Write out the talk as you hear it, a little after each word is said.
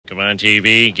Come on,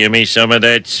 TV, give me some of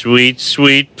that sweet,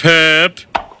 sweet pep.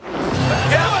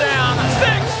 Countdown,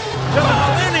 6 to the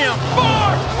millennium, 4,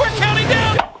 we're counting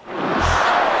down.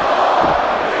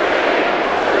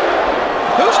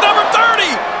 Who's number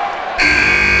 30?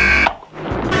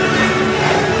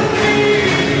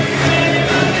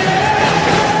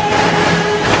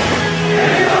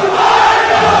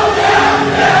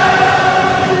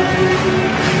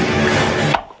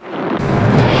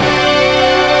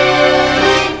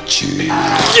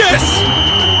 Yes!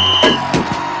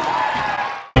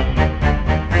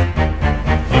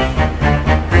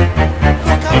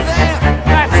 Look up there!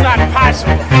 That's not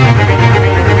possible.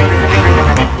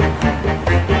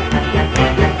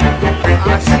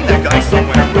 I've seen that guy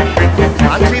somewhere.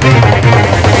 On TV.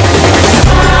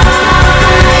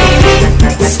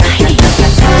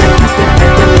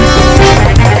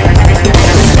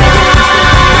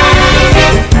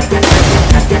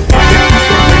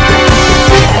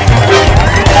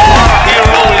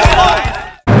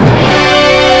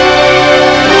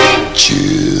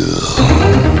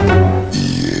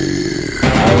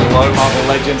 Hello Marvel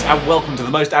Legends and welcome to the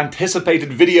most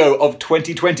anticipated video of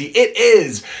 2020. It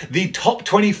is the top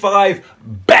 25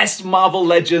 best Marvel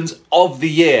Legends of the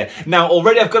year. Now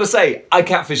already I've got to say, I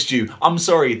catfished you. I'm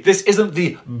sorry, this isn't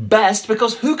the best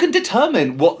because who can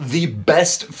determine what the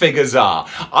best figures are?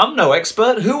 I'm no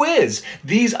expert, who is?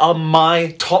 These are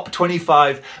my top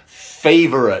 25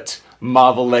 favorite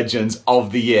Marvel Legends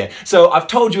of the year. So I've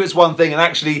told you it's one thing and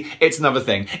actually it's another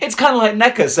thing. It's kind of like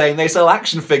NECA saying they sell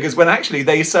action figures when actually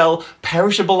they sell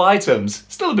perishable items.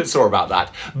 Still a bit sore about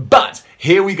that. But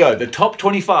here we go, the top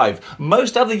 25.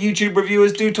 Most other YouTube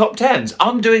reviewers do top 10s.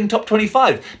 I'm doing top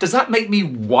 25. Does that make me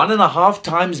 1.5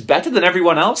 times better than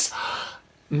everyone else?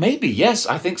 Maybe, yes,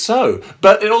 I think so.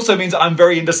 But it also means I'm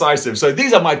very indecisive. So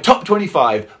these are my top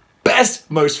 25 best,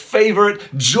 most favorite,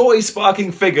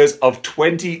 joy-sparking figures of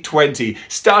 2020.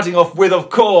 Starting off with,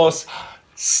 of course,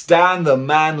 Stan the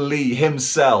Man Lee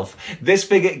himself. This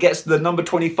figure gets the number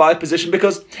 25 position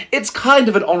because it's kind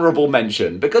of an honorable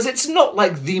mention, because it's not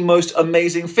like the most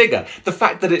amazing figure. The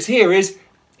fact that it's here is,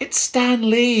 it's Stan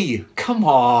Lee. Come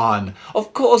on.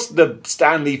 Of course the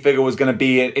Stan Lee figure was going to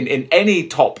be in any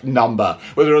top number,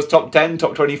 whether it was top 10,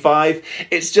 top 25.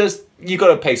 It's just, you got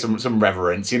to pay some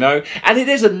reverence, you know? And it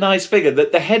is a nice figure.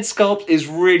 The head sculpt is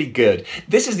really good.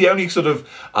 This is the only sort of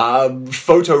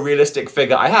photorealistic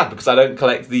figure I have because I don't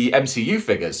collect the MCU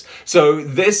figures. So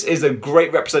this is a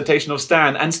great representation of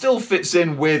Stan and still fits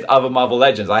in with other Marvel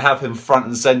Legends. I have him front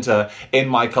and center in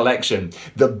my collection.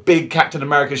 The big Captain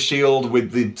America shield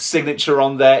with the signature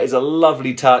on there is a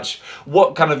lovely touch.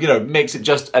 What kind of, you know, makes it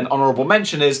just an honorable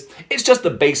mention is it's just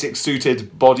the basic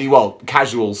suited body, well,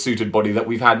 casual suited body that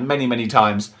we've had many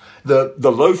times. The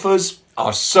loafers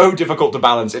are so difficult to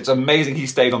balance. It's amazing he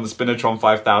stayed on the Spinatron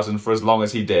 5000 for as long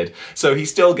as he did. So he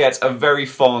still gets a very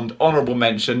fond honorable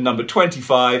mention, number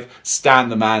 25, Stan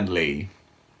the Man Lee.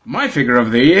 My figure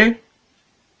of the year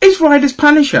is Ryder's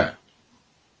Punisher.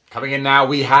 Coming in now,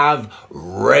 we have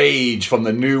Rage from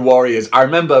the New Warriors. I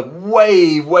remember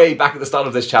way back at the start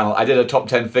of this channel, I did a top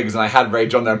 10 figures and I had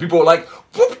Rage on there and people were like,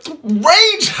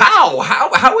 Rage,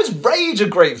 how is Rage a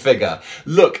great figure?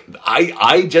 Look,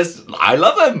 I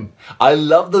love him. I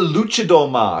love the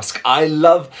luchador mask. I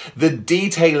love the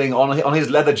detailing on his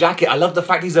leather jacket. I love the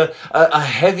fact he's a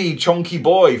heavy, chunky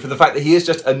boy for the fact that he is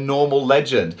just a normal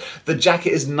legend. The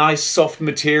jacket is nice, soft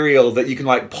material that you can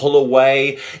like pull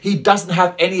away. He doesn't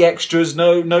have any extras,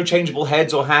 no changeable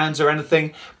heads or hands or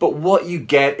anything. But what you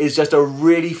get is just a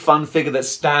really fun figure that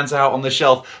stands out on the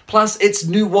shelf. Plus, it's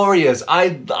New Warriors.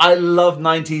 I love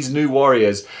 90s New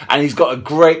Warriors. And he's got a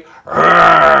great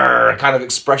kind of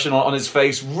expression on his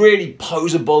face, really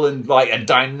poseable and like a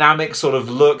dynamic sort of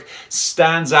look,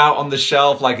 stands out on the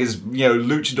shelf like his, you know,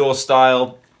 luchador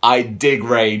style. I dig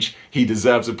Rage. He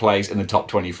deserves a place in the top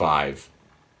 25.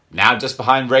 Now just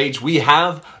behind Rage we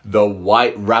have the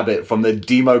White Rabbit from the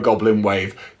Demo Goblin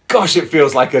wave. Gosh, it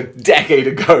feels like a decade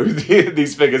ago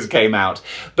these figures came out.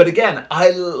 But again,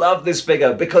 I love this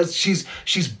figure because she's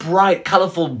bright,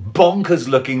 colourful, bonkers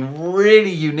looking,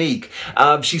 really unique.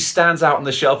 She stands out on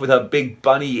the shelf with her big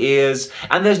bunny ears.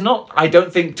 And there's not, I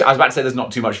don't think, I was about to say there's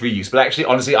not too much reuse, but actually,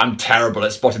 honestly, I'm terrible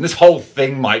at spotting. This whole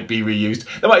thing might be reused.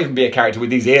 There might even be a character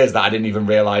with these ears that I didn't even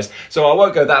realise. So I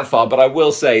won't go that far, but I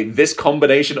will say this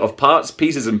combination of parts,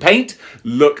 pieces, and paint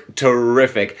look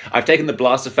terrific. I've taken the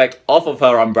blast effect off of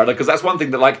her umbrella because that's one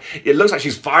thing that, like, it looks like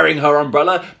she's firing her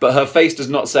umbrella, but her face does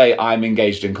not say I'm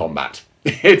engaged in combat.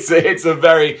 It's a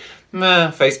very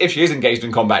meh face. If she is engaged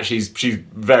in combat, she's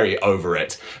very over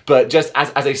it. But just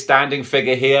as a standing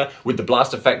figure here, with the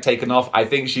blast effect taken off, I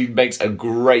think she makes a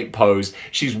great pose.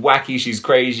 She's wacky, she's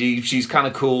crazy, she's kind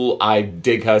of cool. I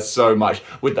dig her so much.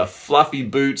 With the fluffy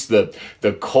boots,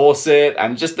 the corset,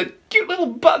 and just the cute little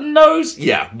button nose.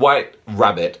 Yeah, White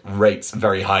Rabbit rates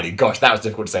very highly. Gosh, that was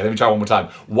difficult to say. Let me try one more time.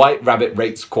 White Rabbit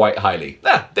rates quite highly.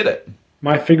 Ah, did it.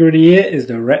 My figure of the year is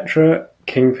the Retro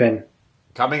Kingpin.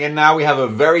 Coming in now, we have a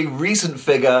very recent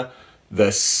figure, the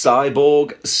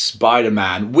Cyborg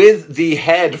Spider-Man, with the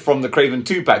head from the Craven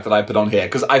 2-pack that I put on here,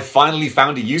 because I finally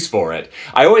found a use for it.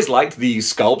 I always liked the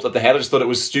sculpt of the head. I just thought it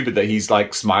was stupid that he's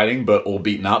like smiling but all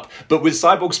beaten up. But with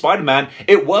Cyborg Spider-Man,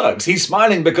 it works. He's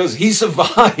smiling because he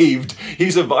survived. He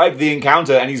survived the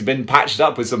encounter and he's been patched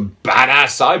up with some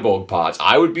badass cyborg parts.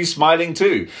 I would be smiling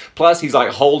too. Plus, he's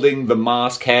like holding the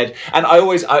mask head. And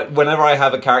whenever I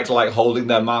have a character like holding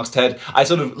their masked head, I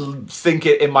sort of think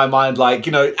it in my mind like,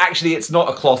 you know, actually it's not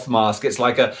a cloth mask, it's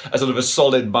like a sort of a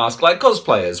solid mask like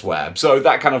cosplayers wear. So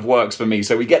that kind of works for me.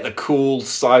 So we get the cool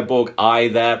cyborg eye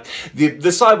there. The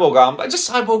cyborg arm, just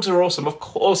cyborgs are awesome. Of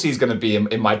course he's going to be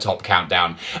in my top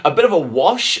countdown. A bit of a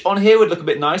wash on here would look a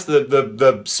bit nice.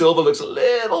 The silver looks a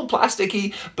little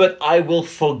plasticky, but I will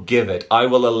forgive it. I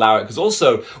will allow it, because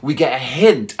also we get a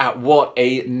hint at what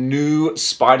a new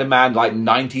Spider-Man like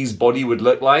 90s body would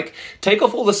look like. Take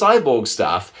off all the cyborg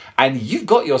stuff and you've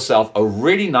got yourself a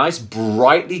really nice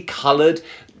brightly colored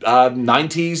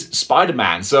 90s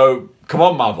Spider-Man. So come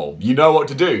on, Marvel, you know what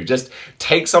to do. Just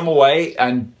take some away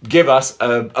and give us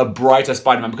a brighter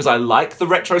Spider-Man, because I like the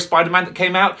retro Spider-Man that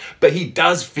came out, but he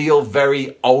does feel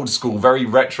very old school, very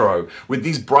retro. With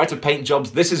these brighter paint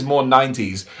jobs, this is more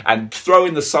 90s. And throw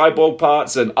in the cyborg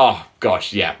parts and oh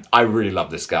gosh, yeah, I really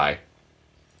love this guy.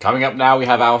 Coming up now, we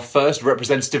have our first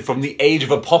representative from the Age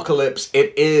of Apocalypse.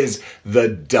 It is the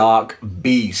Dark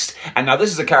Beast. And now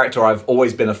this is a character I've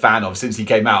always been a fan of since he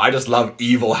came out. I just love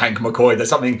evil Hank McCoy.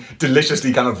 There's something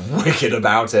deliciously kind of wicked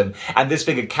about him. And this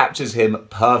figure captures him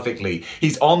perfectly.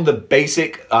 He's on the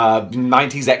basic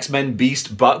 90s X-Men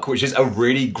Beast buck, which is a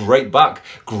really great buck.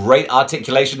 Great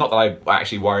articulation. Not that I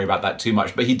actually worry about that too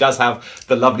much, but he does have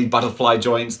the lovely butterfly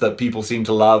joints that people seem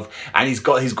to love. And he's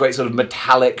got his great sort of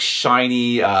metallic,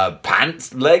 shiny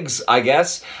pant legs, I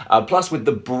guess. Plus with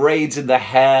the braids in the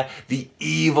hair, the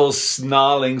evil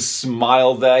snarling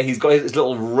smile there. He's got his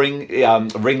little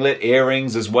ringlet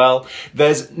earrings as well.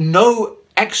 There's no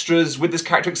extras with this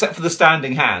character except for the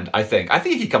standing hand, I think. I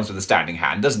think he comes with a standing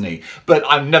hand, doesn't he? But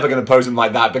I'm never going to pose him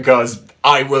like that because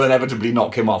I will inevitably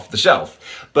knock him off the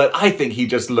shelf. But I think he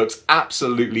just looks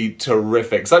absolutely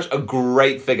terrific. Such a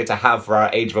great figure to have for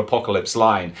our Age of Apocalypse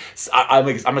line.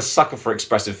 I'm a sucker for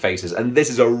expressive faces, and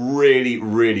this is a really,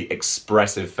 really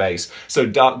expressive face. So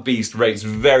Dark Beast rates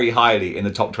very highly in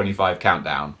the top 25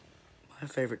 countdown. My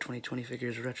favorite 2020 figure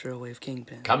is Retro Wave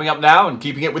Kingpin. Coming up now, and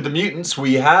keeping it with the mutants,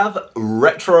 we have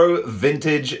Retro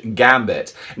Vintage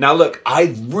Gambit. Now look,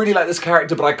 I really like this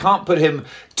character, but I can't put him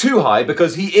too high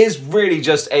because he is really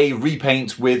just a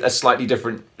repaint with a slightly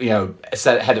different, you know,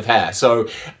 head of hair. So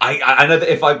I know that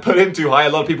if I put him too high, a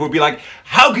lot of people would be like,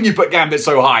 how can you put Gambit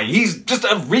so high? He's just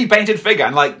a repainted figure.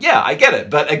 And like, yeah, I get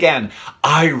it. But again,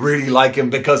 I really like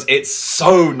him because it's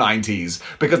so 90s,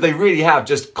 because they really have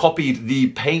just copied the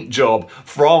paint job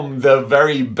from the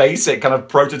very basic kind of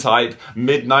prototype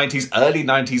mid-90s, early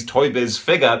 90s Toy Biz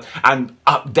figure and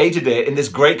updated it in this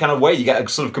great kind of way. You get a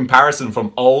sort of comparison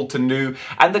from old to new,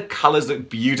 and the colors look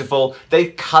beautiful.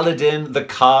 They've colored in the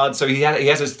cards, so he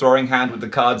has his throwing hand with the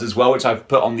cards as well, which I've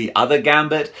put on the other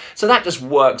Gambit. So that just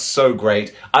works so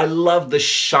great. I love the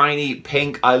shiny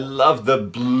pink. I love the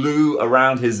blue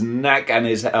around his neck and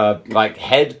his like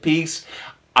headpiece.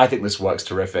 I think this works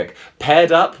terrific.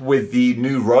 Paired up with the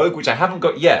new Rogue, which I haven't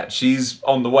got yet. She's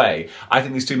on the way. I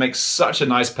think these two make such a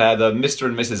nice pair, the Mr.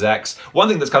 and Mrs. X. One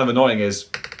thing that's kind of annoying is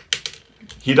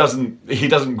he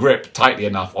doesn't grip tightly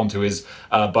enough onto his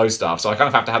bow staff, so I kind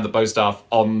of have to have the bow staff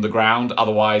on the ground,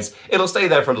 otherwise it'll stay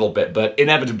there for a little bit, but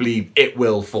inevitably it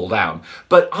will fall down.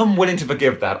 But I'm willing to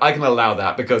forgive that. I can allow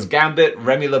that, because Gambit,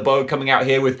 Remy LeBeau coming out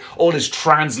here with all his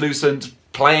translucent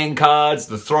playing cards,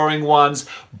 the throwing ones,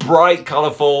 bright,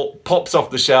 colourful, pops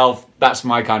off the shelf. That's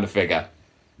my kind of figure.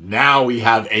 Now we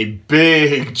have a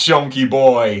big chunky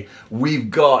boy. We've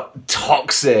got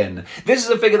Toxin. This is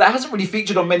a figure that hasn't really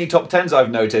featured on many top 10s, I've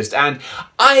noticed, and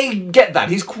I get that.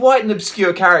 He's quite an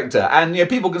obscure character, and you know,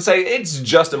 people can say it's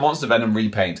just a Monster Venom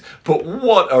repaint, but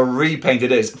what a repaint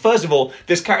it is. First of all,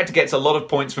 this character gets a lot of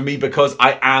points for me because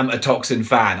I am a Toxin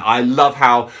fan. I love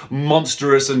how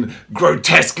monstrous and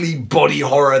grotesquely body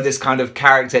horror this kind of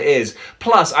character is.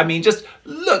 Plus, I mean, just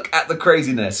look at the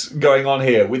craziness going on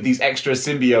here with these extra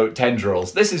symbiotes symbiote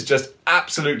tendrils. This is just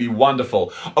absolutely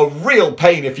wonderful. A real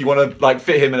pain if you want to like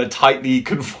fit him in a tightly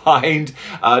confined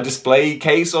display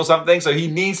case or something. So he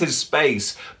needs his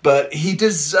space, but he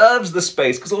deserves the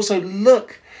space because also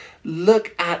look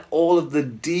at all of the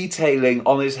detailing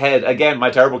on his head. Again, my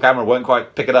terrible camera won't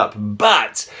quite pick it up,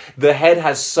 but the head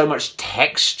has so much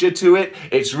texture to it.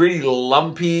 It's really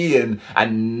lumpy and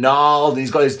gnarled.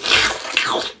 He's got his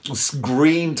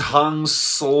green tongue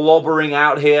slobbering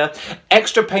out here.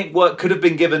 Extra paintwork could have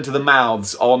been given to the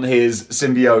mouths on his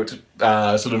symbiote,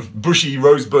 sort of bushy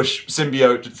rosebush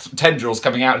symbiote tendrils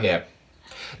coming out here.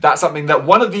 That's something that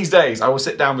one of these days I will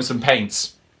sit down with some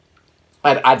paints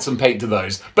and add some paint to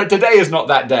those. But today is not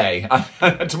that day.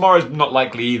 Tomorrow's not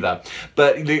likely either.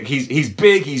 But look, he's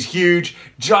big, he's huge,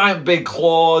 giant big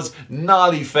claws,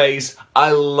 gnarly face. I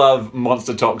love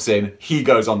Monster Toxin. He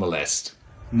goes on the list.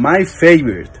 My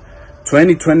favorite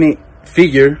 2020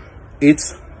 figure,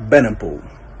 it's Venompool.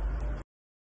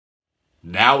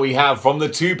 Now we have from the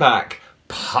 2-pack,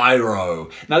 Pyro.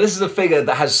 Now this is a figure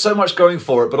that has so much going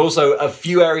for it, but also a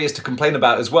few areas to complain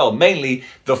about as well, mainly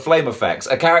the flame effects.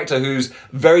 A character whose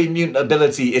very mutant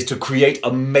ability is to create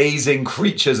amazing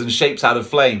creatures and shapes out of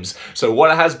flames. So what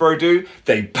does Hasbro do?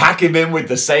 They pack him in with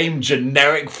the same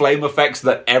generic flame effects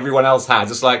that everyone else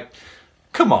has. It's like,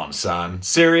 come on, son.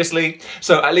 Seriously?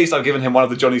 So at least I've given him one of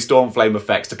the Johnny Storm flame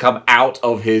effects to come out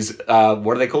of his,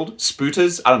 what are they called?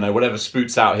 Spooters? I don't know, whatever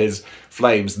spoots out his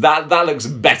flames. That looks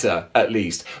better, at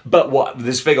least. But what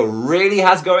this figure really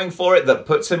has going for it that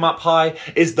puts him up high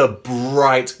is the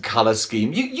bright color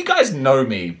scheme. You guys know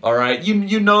me, all right?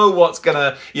 You know what's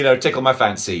gonna, tickle my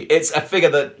fancy. It's a figure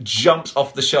that jumps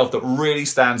off the shelf, that really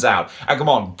stands out. And come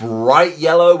on, bright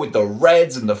yellow with the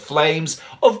reds and the flames.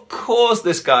 Of course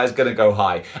this guy's gonna go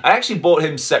high. I actually bought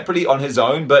him separately on his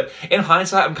own, but in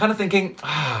hindsight, I'm kind of thinking,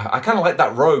 I kind of like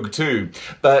that Rogue too.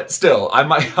 But still, I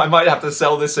might have to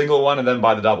sell this single one and then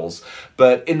buy the doubles.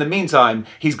 But in the meantime,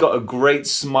 he's got a great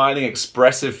smiling,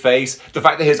 expressive face. The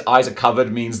fact that his eyes are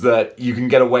covered means that you can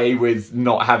get away with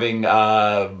not having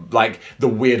like the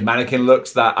weird mannequin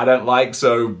looks that I don't like.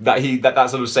 So that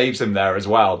sort of saves him there as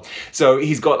well. So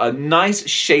he's got a nice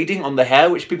shading on the hair,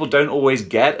 which people don't always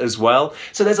get as well.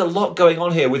 So there's a lot going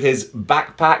on here with his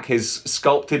backpack, his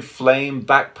sculpted flame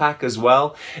backpack as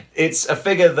well. It's a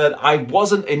figure that I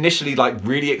wasn't initially like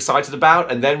really excited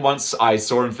about, and then once I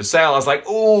saw him for sale, I was like,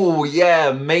 oh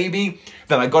yeah, maybe.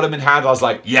 Then I got him in hand, I was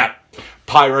like, yeah,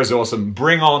 Pyro's awesome.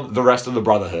 Bring on the rest of the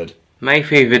Brotherhood. My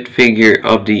favorite figure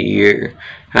of the year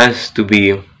has to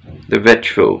be the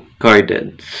retro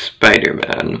carded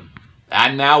Spider-Man.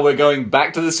 And now we're going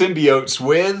back to the symbiotes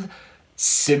with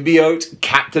Symbiote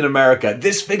Captain America.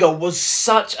 This figure was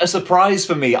such a surprise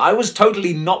for me. I was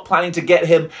totally not planning to get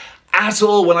him at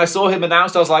all. When I saw him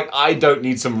announced, I was like, I don't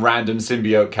need some random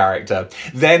symbiote character.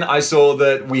 Then I saw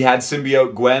that we had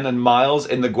symbiote Gwen and Miles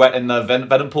in the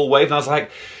Venompool wave, and I was like,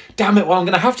 damn it, well, I'm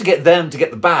going to have to get them to get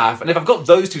the bath. And if I've got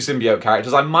those two symbiote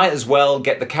characters, I might as well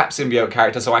get the Cap symbiote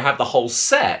character so I have the whole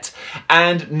set.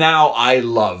 And now I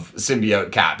love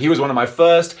Symbiote Cap. He was one of my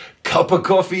first cup of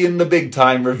coffee in the big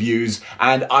time reviews,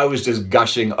 and I was just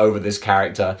gushing over this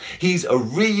character. He's a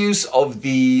reuse of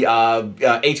the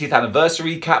 80th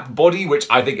anniversary Cap body, which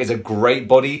I think is a great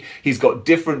body. He's got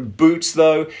different boots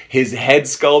though. His head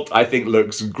sculpt I think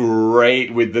looks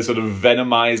great with the sort of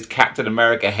venomized Captain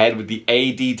America head with the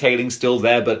A detailing still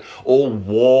there, but all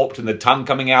warped and the tongue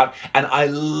coming out. And I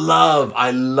love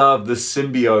the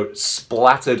symbiote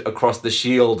splattered across the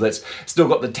shield that's still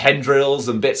got the tendrils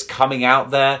and bits coming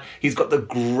out there. He's got the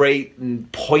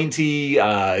great pointy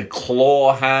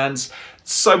claw hands.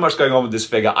 So much going on with this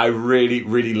figure. I really,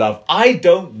 really love. I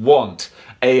don't want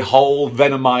a whole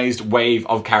venomized wave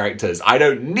of characters. I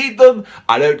don't need them.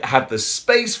 I don't have the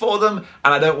space for them.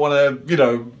 And I don't want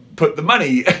to, put the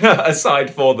money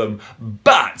aside for them.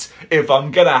 But if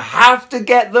I'm gonna have to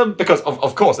get them, because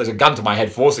of course there's a gun to my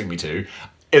head forcing me to,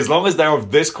 as long as they're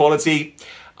of this quality,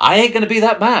 I ain't gonna be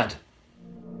that mad.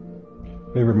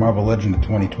 Favorite Marvel Legend of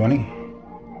 2020?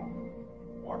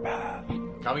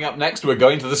 Coming up next, we're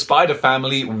going to the Spider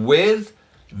family with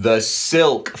the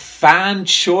Silk fan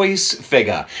choice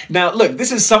figure. Now, look,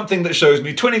 this is something that shows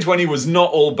me 2020 was not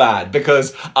all bad,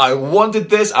 because I wanted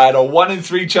this. I had a 1 in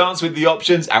 3 chance with the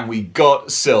options, and we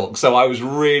got Silk. So I was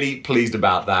really pleased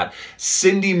about that.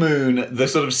 Cindy Moon, the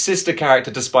sort of sister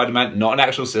character to Spider-Man, not an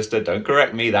actual sister, don't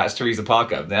correct me, that's Teresa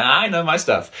Parker. I know my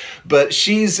stuff. But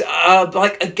she's,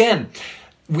 like, again,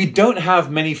 we don't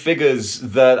have many figures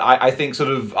that I think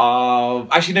sort of are...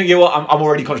 Actually, no, you know what? I'm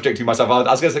already contradicting myself. I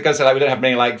was going to say like, we don't have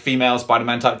many like female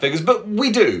Spider-Man type figures, but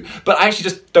we do. But I actually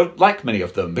just don't like many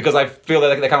of them because I feel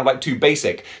that they're kind of like too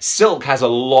basic. Silk has a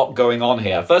lot going on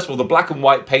here. First of all, the black and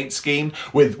white paint scheme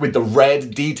with the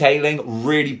red detailing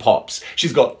really pops.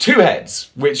 She's got 2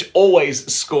 heads, which always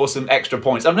score some extra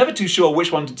points. I'm never too sure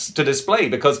which one to display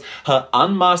because her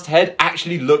unmasked head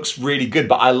actually looks really good,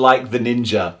 but I like the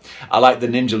ninja. I like the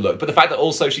ninja look. But the fact that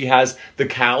also she has the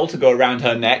cowl to go around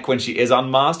her neck when she is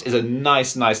unmasked is a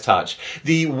nice touch.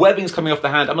 The webbing's coming off the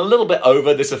hand. I'm a little bit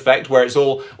over this effect where it's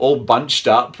all bunched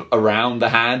up around the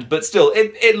hand, but still,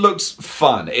 it looks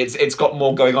fun. It's got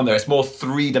more going on there. It's more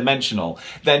 3-dimensional.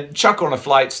 Then chuck her on a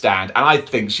flight stand, and I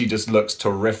think she just looks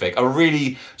terrific. A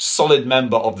really solid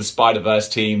member of the Spider-Verse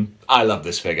team. I love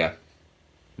this figure.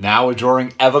 Now we're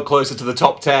drawing ever closer to the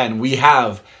top 10. We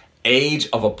have Age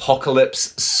of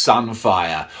Apocalypse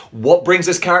Sunfire. What brings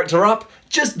this character up?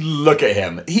 Just look at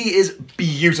him. He is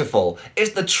beautiful.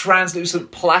 It's the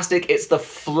translucent plastic, it's the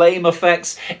flame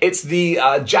effects, it's the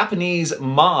Japanese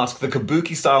mask, the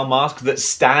kabuki style mask that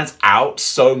stands out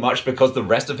so much because the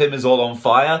rest of him is all on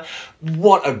fire.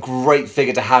 What a great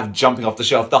figure to have jumping off the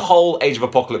shelf. The whole Age of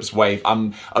Apocalypse wave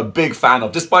I'm a big fan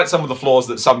of, despite some of the flaws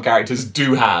that some characters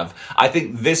do have. I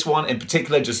think this one in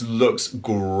particular just looks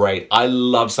great. I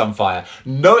love Sunfire.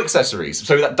 No accessories,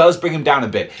 so that does bring him down a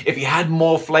bit. If he had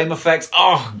more flame effects,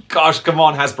 oh gosh, come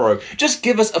on Hasbro. Just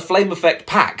give us a flame effect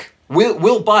pack.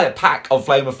 We'll buy a pack of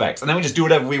flame effects and then we just do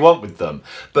whatever we want with them.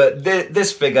 But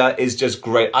this figure is just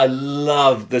great. I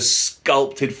love the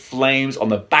sculpted flames on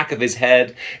the back of his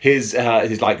head, his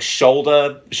like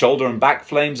shoulder and back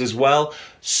flames as well.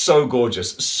 So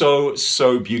gorgeous,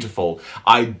 so beautiful.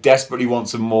 I desperately want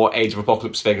some more Age of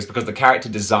Apocalypse figures because the character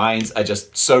designs are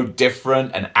just so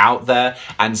different and out there,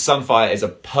 and Sunfire is a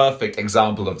perfect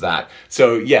example of that.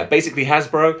 So yeah, basically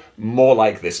Hasbro, more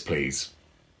like this please.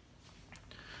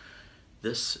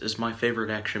 This is my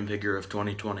favorite action figure of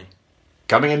 2020.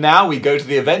 Coming in now, we go to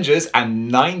the Avengers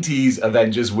and 90s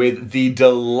Avengers with the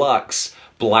deluxe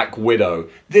Black Widow.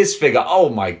 This figure, oh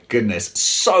my goodness,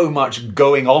 so much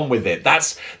going on with it.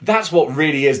 That's what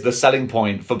really is the selling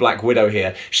point for Black Widow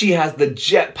here. She has the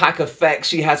jetpack effects,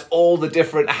 she has all the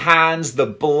different hands, the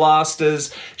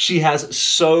blasters, she has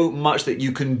so much that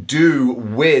you can do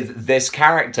with this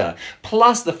character.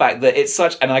 Plus the fact that it's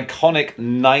such an iconic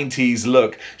 90s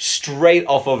look, straight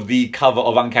off of the cover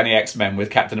of Uncanny X-Men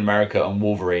with Captain America and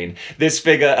Wolverine. This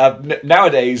figure,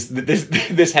 nowadays,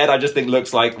 this head I just think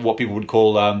looks like what people would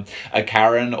call a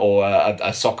Karen or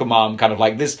a soccer mom, kind of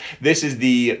like this. This is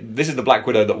the Black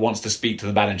Widow that wants to speak to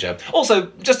the manager.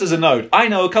 Also, just as a note, I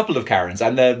know a couple of Karens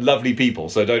and they're lovely people,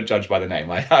 so don't judge by the name.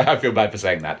 I feel bad for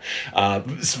saying that.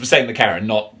 Saying the Karen,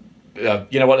 not.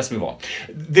 You know what, let's move on.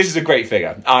 This is a great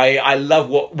figure. I love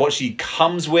what she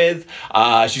comes with.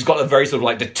 She's got a very sort of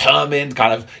like determined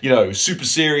kind of, you know, super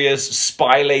serious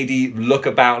spy lady look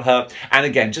about her. And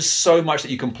again, just so much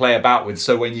that you can play about with.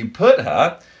 So when you put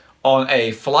her on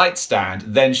a flight stand,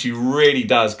 then she really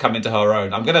does come into her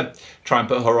own. I'm gonna try and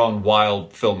put her on while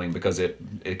filming because it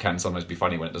can sometimes be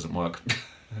funny when it doesn't work.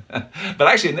 But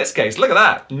actually in this case, look at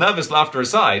that. Nervous laughter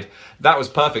aside, that was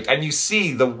perfect. And you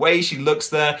see the way she looks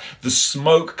there, the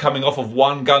smoke coming off of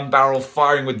one gun barrel,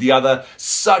 firing with the other.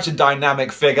 Such a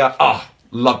dynamic figure. Oh,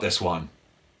 love this one.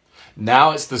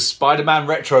 Now it's the Spider-Man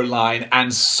Retro line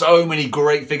and so many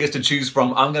great figures to choose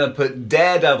from. I'm going to put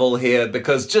Daredevil here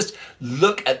because just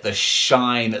look at the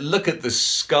shine. Look at the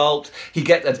sculpt. He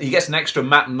gets an extra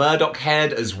Matt Murdock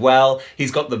head as well.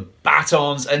 He's got the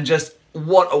batons and just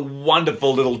what a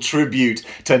wonderful little tribute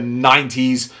to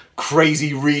 90s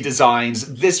crazy redesigns.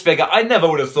 This figure, I never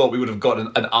would have thought we would have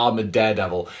gotten an armored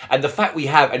Daredevil. And the fact we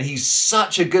have, and he's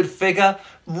such a good figure,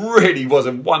 really was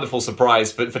a wonderful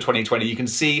surprise for 2020. You can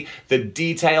see the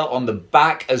detail on the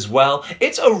back as well.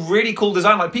 It's a really cool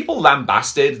design. Like, people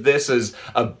lambasted this as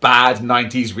a bad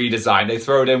 90s redesign. They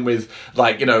throw it in with,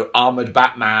 like, you know, armored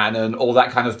Batman and all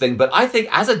that kind of thing. But I think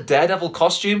as a Daredevil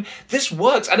costume, this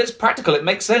works and it's practical. It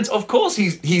makes sense. Of course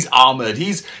he's armored.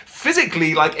 He's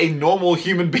physically like a normal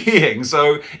human being,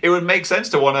 so it would make sense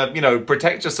to want to, you know,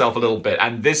 protect yourself a little bit,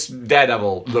 and this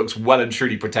Daredevil looks well and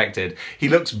truly protected. He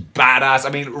looks badass.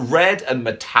 I mean, red and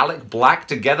metallic black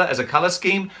together as a color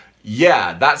scheme,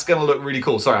 yeah, that's gonna look really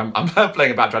cool. Sorry, I'm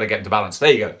playing about trying to get into balance.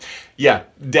 There you go. Yeah,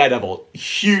 Daredevil,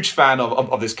 huge fan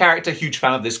of this character, huge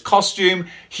fan of this costume.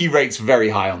 He rates very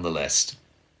high on the list.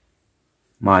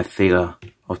 My figure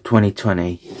of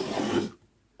 2020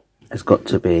 has got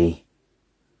to be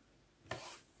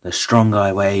the Strong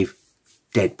Eye Wave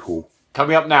Deadpool.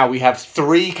 Coming up now, we have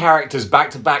 3 characters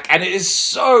back to back, and it is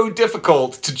so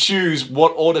difficult to choose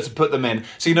what order to put them in.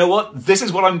 So you know what? This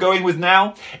is what I'm going with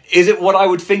now. Is it what I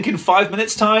would think in 5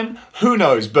 minutes time? Who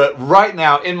knows? But right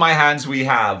now, in my hands, we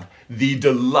have the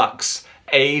deluxe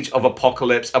Age of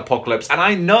Apocalypse. And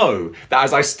I know that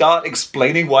as I start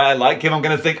explaining why I like him, I'm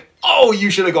going to think, oh, you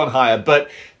should have gone higher. But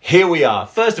here we are.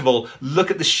 First of all, look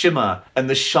at the shimmer and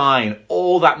the shine,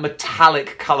 all that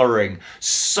metallic coloring.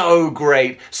 So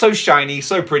great, so shiny,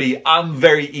 so pretty,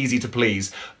 very easy to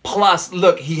please. Plus,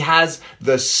 look, he has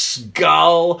the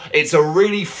skull. It's a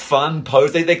really fun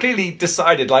pose. They clearly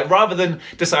decided, like, rather than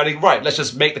deciding, right, let's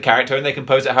just make the character and they can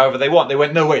pose it however they want. They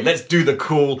went, no, wait, let's do the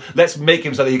cool. Let's make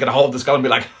him so that he can hold the skull and be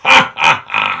like, ha, ha,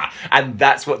 ha. And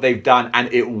that's what they've done,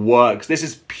 and it works. This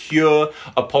is pure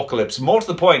Apocalypse. More to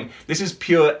the point, this is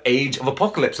pure Age of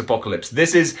Apocalypse.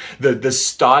 This is the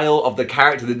style of the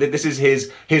character. This is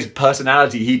his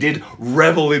personality. He did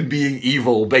revel in being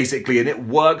evil, basically, and it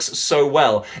works so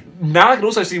well. Now I can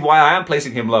also see why I am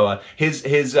placing him lower. His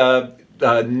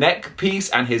neck piece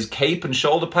and his cape and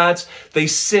shoulder pads, they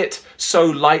sit so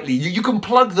lightly. You can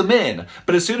plug them in,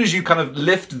 but as soon as you kind of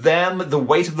lift them, the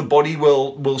weight of the body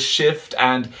will shift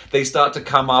and they start to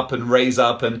come up and raise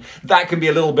up, and that can be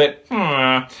a little bit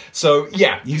So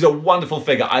yeah, he's a wonderful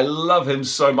figure. I love him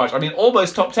so much. I mean,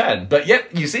 almost top 10, but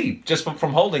yet you see, just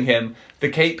from holding him, the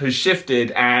cape has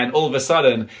shifted and all of a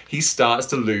sudden he starts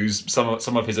to lose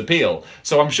some of his appeal.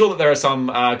 So I'm sure that there are some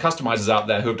customizers out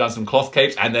there who have done some cloth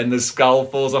capes and then the skull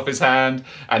falls off his hand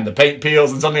and the paint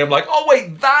peels and suddenly I'm like, oh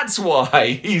wait, that's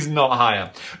why he's not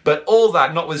higher. But all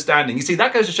that notwithstanding, you see,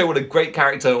 that goes to show what a great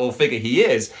character or figure he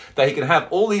is, that he can have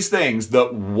all these things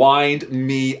that wind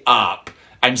me up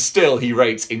and still he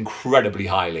rates incredibly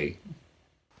highly.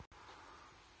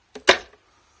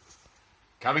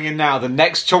 Coming in now, the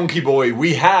next chunky boy,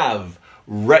 we have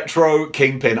Retro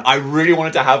Kingpin. I really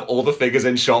wanted to have all the figures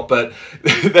in shot, but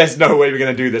there's no way we're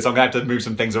going to do this. I'm going to have to move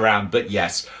some things around. But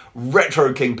yes,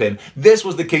 Retro Kingpin. This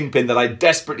was the Kingpin that I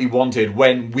desperately wanted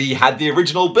when we had the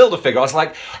original Build-A-Figure. I was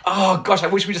like, oh gosh, I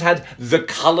wish we just had the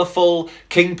colourful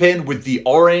Kingpin with the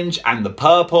orange and the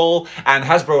purple. And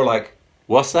Hasbro were like,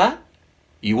 what's that?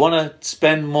 You want to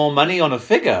spend more money on a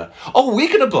figure? Oh, we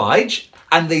can oblige.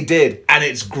 And they did, and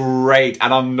it's great,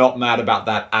 and I'm not mad about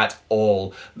that at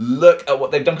all. Look at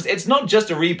what they've done, because it's not just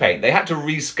a repaint. They had to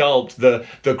resculpt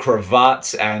the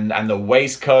cravat and the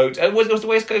waistcoat. Was the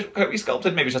waistcoat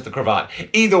resculpted? Maybe it's just the cravat.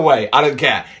 Either way, I don't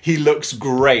care. He looks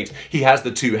great. He has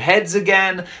the 2 heads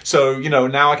again, so, you know,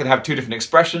 now I can have 2 different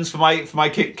expressions for my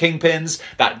kingpins.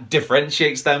 That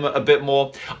differentiates them a bit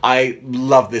more. I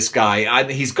love this guy.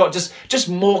 He's got just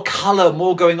more color,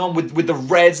 more going on with the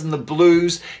reds and the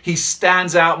blues. He stands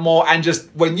out more, and just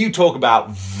when you talk about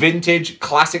vintage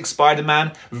classic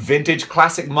Spider-Man, vintage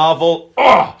classic Marvel,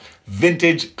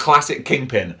 vintage classic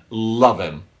Kingpin, love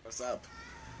him. What's up?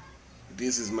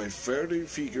 This is my favorite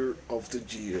figure of the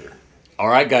year. All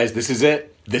right, guys, this is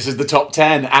it. This is the top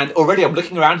 10, and already I'm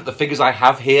looking around at the figures I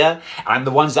have here and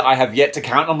the ones that I have yet to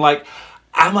count. I'm like,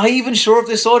 am I even sure of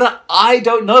this order? I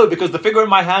don't know, because the figure in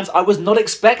my hands I was not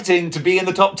expecting to be in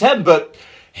the top 10, but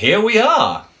here we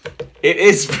are. It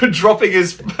is dropping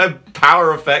his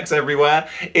power effects everywhere.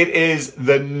 It is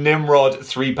the Nimrod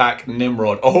 3-pack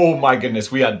Nimrod. Oh my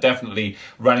goodness, we are definitely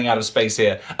running out of space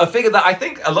here. A figure that I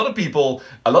think a lot of people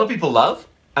love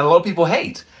and a lot of people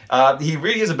hate. He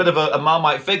really is a bit of a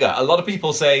Marmite figure. A lot of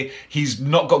people say he's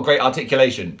not got great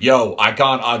articulation. Yo, I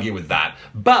can't argue with that.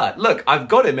 But look, I've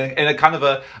got him in a kind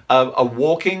of a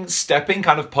walking, stepping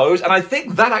kind of pose, and I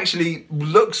think that actually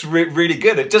looks really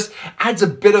good. It just adds a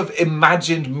bit of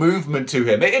imagined movement to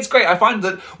him. It's great. I find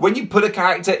that when you put a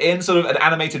character in sort of an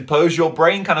animated pose, your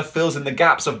brain kind of fills in the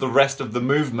gaps of the rest of the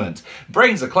movement.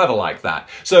 Brains are clever like that.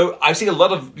 So I see a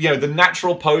lot of, you know, the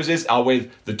natural poses are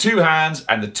with the 2 hands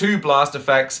and the 2 blast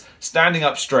effects, standing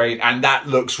up straight, and that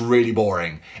looks really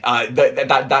boring.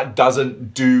 That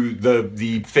doesn't do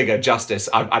the figure justice,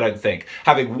 I don't think.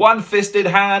 Having 1 fisted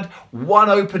hand, 1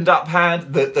 opened up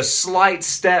hand, the slight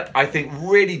step, I think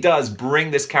really does bring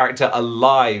this character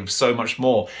alive so much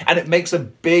more, and it makes a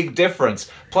big difference.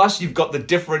 Plus, you've got the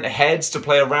different heads to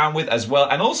play around with as well,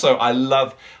 and also I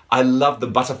love the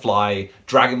butterfly,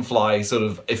 dragonfly sort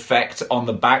of effect on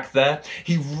the back there.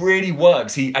 He really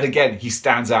works. And again, he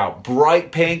stands out.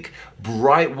 Bright pink,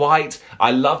 bright white.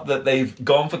 I love that they've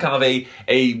gone for kind of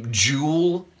a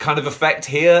jewel kind of effect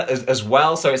here as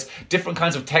well. So it's different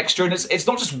kinds of texture, and it's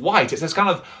not just white. It's this kind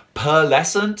of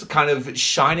pearlescent, kind of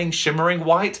shining, shimmering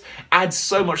white. Adds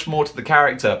so much more to the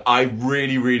character. I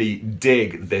really, really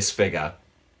dig this figure.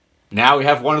 Now we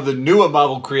have one of the newer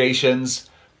Marvel creations,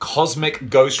 Cosmic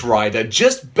Ghost Rider,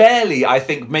 just barely, I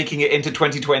think, making it into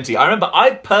 2020. I remember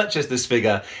I purchased this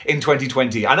figure in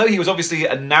 2020. I know he was obviously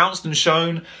announced and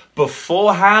shown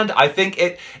beforehand. I think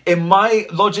in my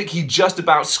logic, he just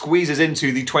about squeezes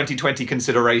into the 2020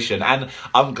 consideration, and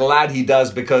I'm glad he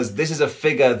does, because this is a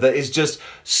figure that is just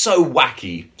so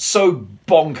wacky, so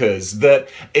bonkers, that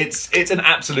it's an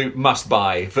absolute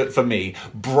must-buy for me.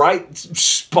 Bright,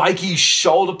 spiky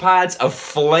shoulder pads, a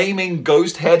flaming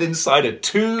ghost head inside a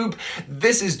tube.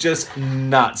 This is just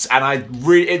nuts, and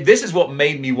this is what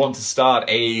made me want to start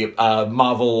a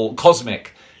Marvel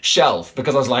Cosmic shelf,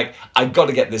 because I was like, I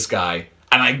gotta get this guy,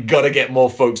 and I gotta get more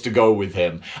folks to go with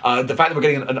him. The fact that we're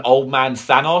getting an old man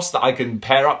Thanos that I can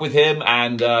pair up with him,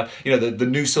 and you know, the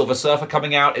new Silver Surfer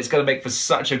coming out, it's gonna make for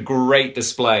such a great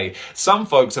display. Some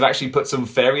folks have actually put some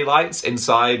fairy lights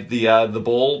inside the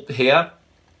ball here.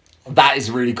 That is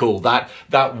really cool.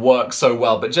 That works so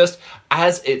well. But just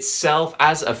as itself,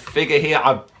 as a figure here,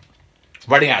 I'm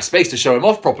running out of space to show him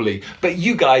off properly, but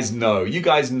you guys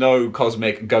know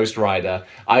Cosmic Ghost Rider.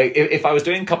 If I was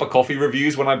doing cup of coffee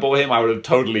reviews when I bought him, I would have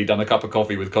totally done a cup of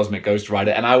coffee with Cosmic Ghost Rider,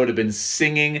 and I would have been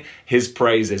singing his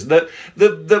praises.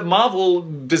 The Marvel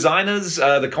designers,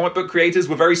 the comic book creators,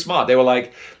 were very smart. They were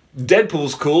like,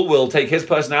 Deadpool's cool, we'll take his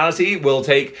personality, we'll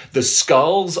take the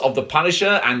skulls of the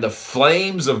Punisher and the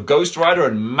flames of Ghost Rider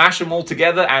and mash them all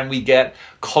together, and we get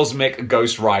Cosmic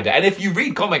Ghost Rider. And if you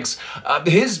read comics,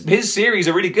 his series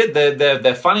are really good.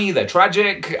 They're funny, they're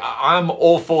tragic. I'm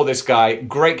all for this guy.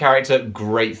 Great character,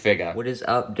 great figure. What is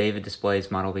up, David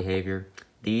Displays Model Behavior?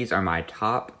 These are my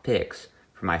top picks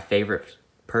for my favorite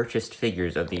purchased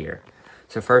figures of the year.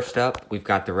 So first up, we've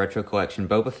got the Retro Collection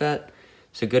Boba Fett.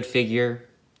 It's a good figure,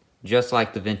 just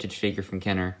like the vintage figure from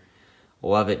Kenner.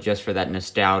 Love it just for that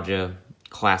nostalgia,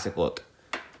 classic look.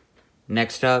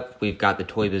 Next up, we've got the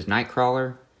Toy Biz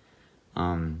Nightcrawler.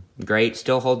 Great,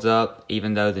 still holds up,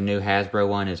 even though the new Hasbro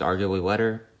one is arguably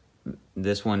better.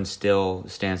 This one still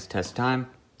stands the test of time.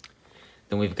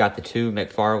 Then we've got the two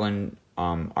McFarlane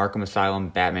Arkham Asylum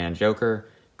Batman and Joker.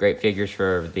 Great figures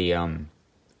for the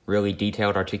really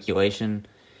detailed articulation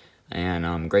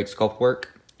and great sculpt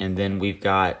work. And then we've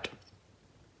got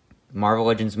Marvel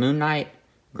Legends Moon Knight,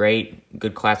 great,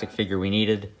 good classic figure we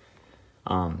needed.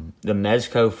 The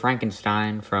Mezco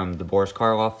Frankenstein from the Boris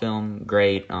Karloff film,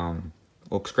 great,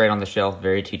 looks great on the shelf,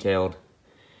 very detailed.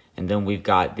 And then we've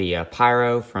got the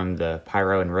Pyro from the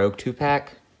Pyro and Rogue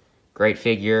 2-pack, great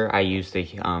figure. I used the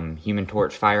Human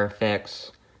Torch fire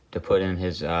effects to put in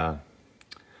his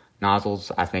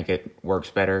nozzles. I think it works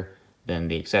better than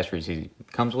the accessories he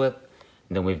comes with.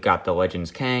 And then we've got the Legends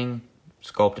Kang,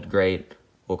 sculpted great.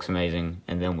 Looks amazing.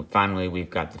 And then finally, we've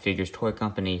got the Figures Toy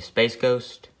Company Space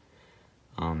Ghost,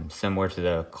 similar to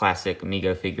the classic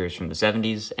Mego figures from the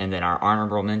 70s. And then our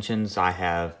honorable mentions, I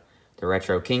have the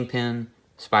Retro Kingpin,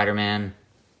 Spider-Man,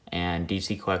 and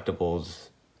DC Collectibles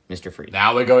Mr. Freeze.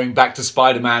 Now we're going back to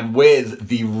Spider-Man with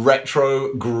the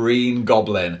Retro Green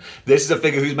Goblin. This is a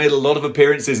figure who's made a lot of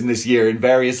appearances in this year in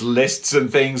various lists and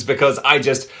things, because I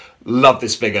just love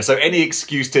this figure. So any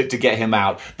excuse to get him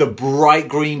out. The bright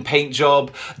green paint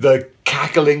job, the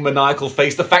cackling maniacal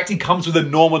face, the fact he comes with a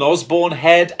Norman Osborn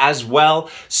head as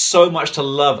well. So much to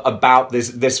love about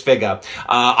this figure.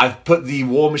 I've put the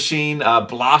War Machine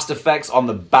blast effects on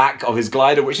the back of his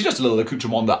glider, which is just a little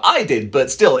accoutrement that I did, but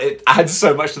still, it adds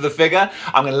so much to the figure.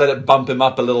 I'm going to let it bump him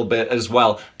up a little bit as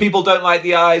well. People don't like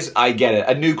the eyes, I get it.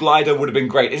 A new glider would have been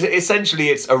great. Essentially,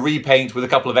 it's a repaint with a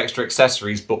couple of extra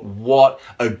accessories, but what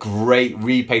a great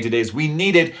repaint it is. We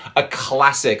needed a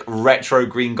classic retro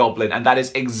Green Goblin, and that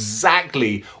is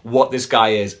exactly what this guy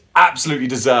is. Absolutely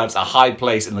deserves a high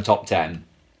place in the top 10.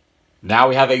 Now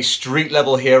we have a street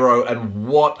level hero, and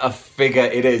what a figure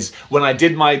it is. When I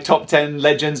did my top 10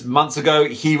 legends months ago,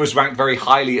 he was ranked very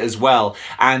highly as well.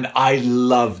 And I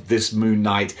love this Moon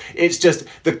Knight. It's just,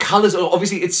 the colors,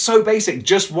 obviously it's so basic,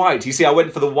 just white. You see, I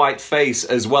went for the white face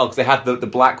as well, because they had the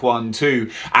black one too.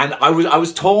 And I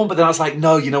was torn, but then I was like,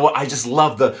 no, you know what? I just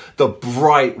love the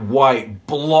bright white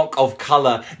block of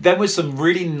color. Then with some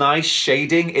really nice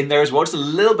shading in there as well. Just a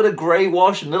little bit of gray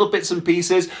wash and little bits and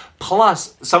pieces.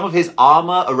 Plus, some of his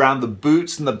armor around the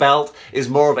boots and the belt is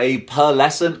more of a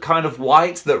pearlescent kind of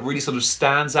white that really sort of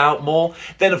stands out more.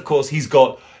 Then, of course, he's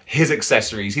got his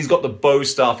accessories. He's got the bow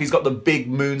staff, he's got the big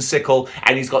moon sickle,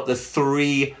 and he's got the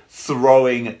 3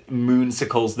 throwing moon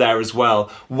sickles there as well.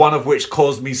 One of which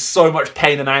caused me so much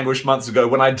pain and anguish months ago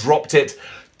when I dropped it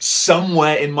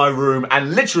somewhere in my room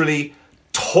and literally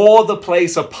tore the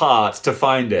place apart to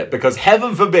find it because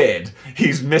heaven forbid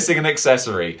he's missing an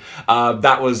accessory.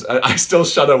 That was, I still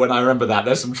shudder when I remember that.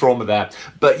 There's some trauma there.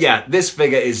 But yeah, this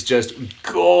figure is just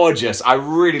gorgeous. I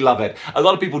really love it. A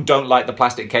lot of people don't like the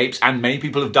plastic capes, and many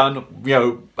people have done, you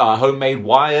know, homemade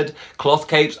wired cloth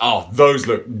capes. Oh, those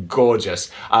look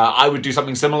gorgeous. I would do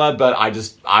something similar, but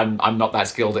I'm not that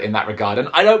skilled in that regard. And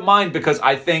I don't mind because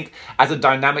I think as a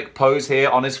dynamic pose here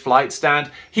on his flight stand,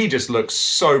 he just looks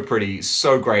so pretty,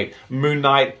 so great. Moon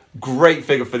Knight, great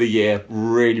figure for the year.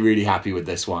 Really, really happy with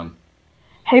this one.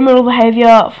 Hey Model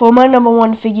Behaviour, for my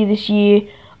 #1 figure this year,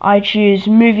 I choose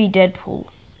Movie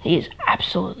Deadpool. He is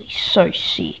absolutely so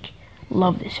sick.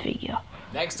 Love this figure.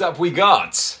 Next up we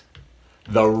got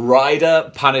the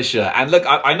Rider Punisher. And look,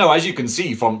 I know, as you can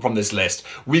see from this list,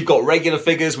 we've got regular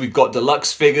figures, we've got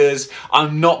deluxe figures.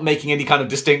 I'm not making any kind of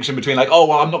distinction between like, oh,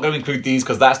 well, I'm not going to include these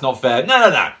because that's not fair. No,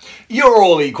 no, no. You're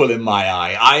all equal in my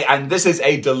eye. And this is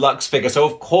a deluxe figure, so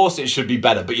of course it should be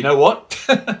better. But you know what?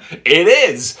 It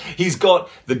is. He's got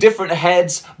the different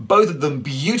heads, both of them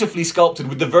beautifully sculpted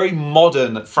with the very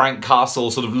modern Frank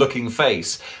Castle sort of looking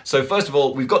face. So first of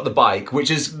all, we've got the bike,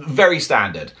 which is very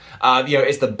standard. You know,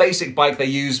 it's the basic bike. They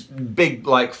use big,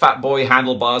 like, fat boy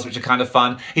handlebars, which are kind of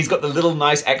fun. He's got the little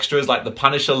nice extras, like the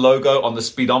Punisher logo on the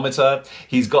speedometer.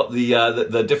 He's got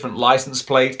the different license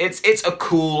plate. It's a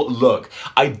cool look.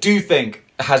 I do think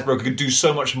Hasbro could do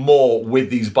so much more with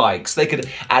these bikes. They could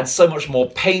add so much more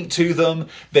paint to them.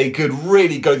 They could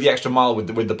really go the extra mile with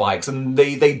the bikes, and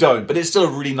they don't. But it's still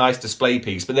a really nice display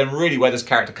piece. But then really where this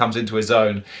character comes into his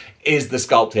own is the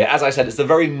sculpt here. As I said, it's the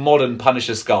very modern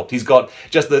Punisher sculpt. He's got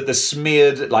just the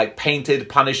smeared, like, painted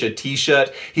Punisher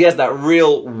t-shirt. He has that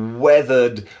real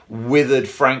withered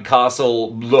Frank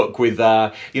Castle look with,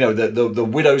 you know, the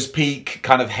widow's peak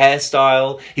kind of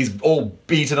hairstyle. He's all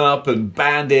beaten up and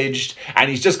bandaged, and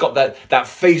he's just got that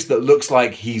face that looks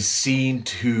like he's seen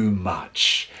too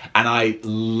much. And I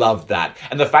love that.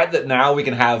 And the fact that now we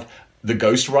can have the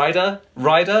Ghost Rider,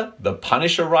 the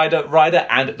Punisher Rider,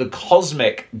 and the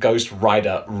Cosmic Ghost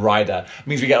Rider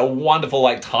means we get a wonderful,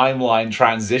 like, timeline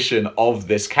transition of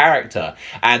this character.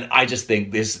 And I just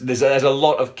think there's a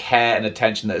lot of care and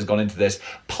attention that has gone into this.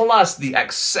 Plus the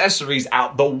accessories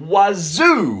out the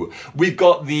wazoo. We've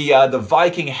got the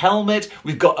Viking helmet.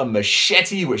 We've got a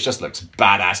machete, which just looks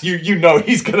badass. You know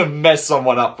he's gonna mess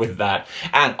someone up with that.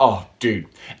 And oh, dude,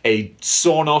 a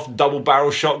sawn-off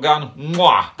double-barrel shotgun.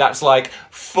 Mwah! That's like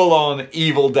full-on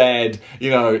Evil Dead, you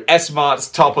know, S-Mart's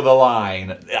top of the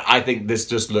line. I think this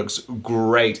just looks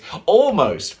great.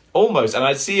 Almost, and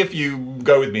I'd see if you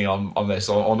go with me on this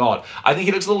or not. I think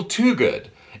he looks a little too good,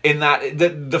 in that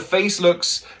the face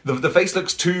looks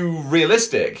too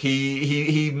realistic.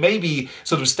 He maybe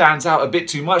sort of stands out a bit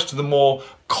too much to the more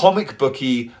comic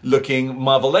booky looking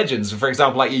Marvel Legends. For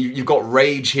example, like you've got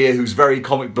Rage here, who's very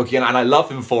comic booky, and I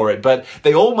love him for it, but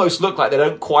they almost look like they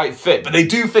don't quite fit, but they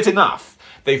do fit enough.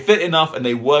 They fit enough and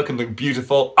they work and look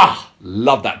beautiful. Ah,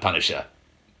 love that Punisher.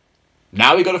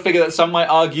 Now we got a figure that some might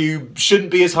argue shouldn't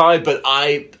be as high, but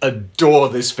I adore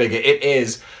this figure. It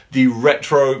is the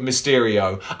Retro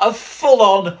Mysterio, a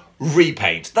full-on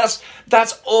repaint. That's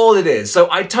all it is. So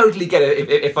I totally get it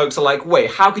if folks are like,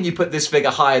 wait, how can you put this figure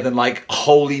higher than like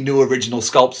wholly new original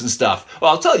sculpts and stuff?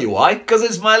 Well, I'll tell you why, because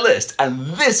it's my list. And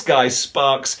this guy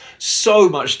sparks so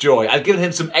much joy. I've given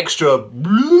him some extra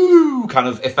blue kind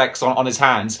of effects on his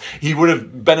hands. He would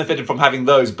have benefited from having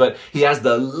those, but he has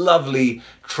the lovely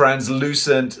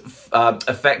translucent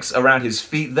effects around his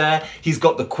feet there. He's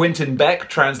got the Quentin Beck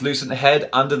translucent head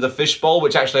under the fishbowl,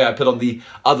 which actually I put on the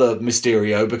other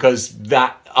Mysterio because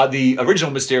that the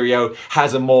original Mysterio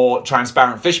has a more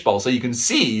transparent fishbowl, so you can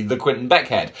see the Quentin Beck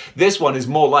head. This one is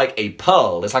more like a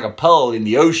pearl. It's like a pearl in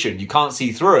the ocean. You can't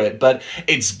see through it, but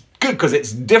it's good because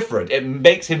it's different. It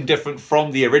makes him different from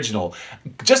the original.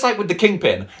 Just like with the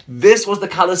Kingpin, this was the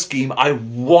color scheme I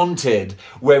wanted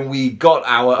when we got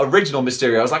our original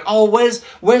Mysterio. I was like, oh,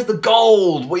 where's the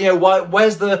gold? Well, you know,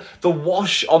 where's the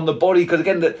wash on the body? Because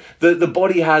again, the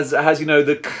body has you know,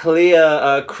 the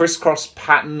clear crisscross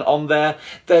pattern on there.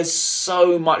 There's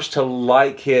so much to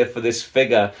like here for this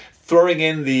figure. Throwing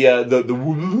in the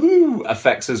woo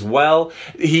effects as well.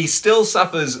 He still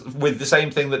suffers with the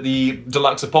same thing that the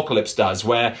Deluxe Apocalypse does,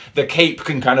 where the cape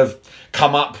can kind of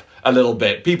come up a little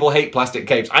bit. People hate plastic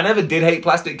capes. I never did hate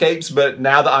plastic capes, but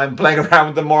now that I'm playing around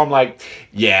with them more, I'm like,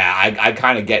 yeah, I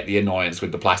kind of get the annoyance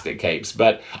with the plastic capes.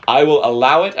 But I will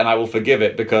allow it and I will forgive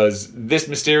it because this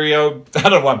Mysterio, I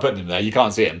don't know why I'm putting him there, you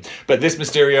can't see him. But this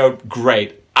Mysterio,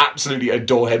 great. Absolutely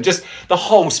adore him. Just the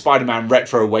whole Spider-Man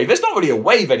retro wave. It's not really a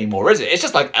wave anymore, is it? It's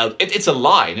just like, it's a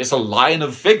line. It's a line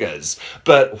of figures.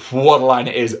 But what a line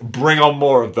it is. Bring on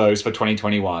more of those for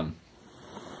 2021.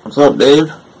 What's up,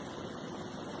 Dave?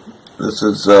 This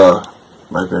is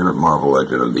my favorite Marvel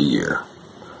Legend of the year.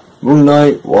 Moon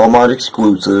Knight, Walmart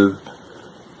exclusive.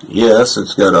 Yes,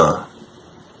 it's got a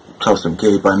custom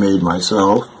cape I made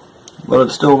myself, but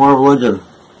it's still a Marvel Legend,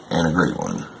 and a great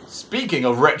one. Speaking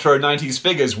of retro 90s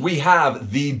figures, we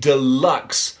have the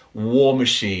deluxe War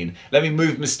Machine. Let me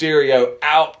move Mysterio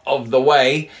out of the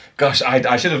way. Gosh,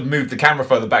 I should have moved the camera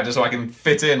further back just so I can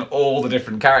fit in all the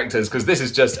different characters, because this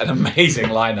is just an amazing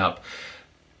lineup.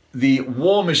 The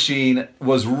War Machine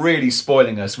was really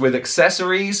spoiling us with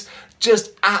accessories.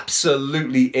 Just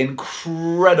absolutely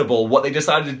incredible what they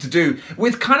decided to do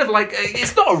with kind of like,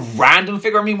 it's not a random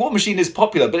figure. I mean, War Machine is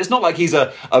popular, but it's not like he's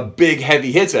a big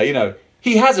heavy hitter, you know.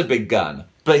 He has a big gun,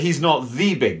 but he's not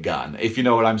the big gun, if you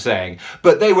know what I'm saying.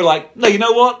 But they were like, no, you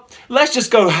know what? Let's just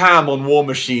go ham on War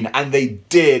Machine, and they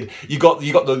did. You got the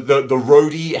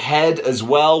roadie head as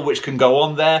well, which can go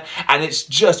on there, and it's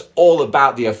just all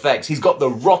about the effects. He's got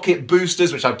the rocket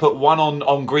boosters, which I put one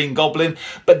on Green Goblin,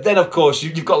 but then of course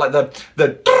you've got like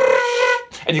the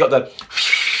and you got the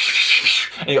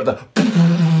and you got the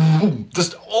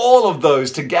just all of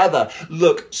those together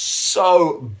look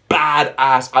so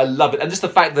badass. I love it. And just the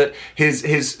fact that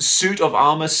his suit of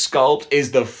armor sculpt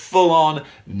is the full-on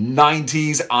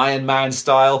 90s Iron Man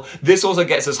style. This also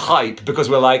gets us hype because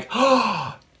we're like,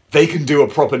 oh, they can do a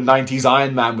proper 90s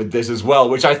Iron Man with this as well,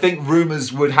 which I think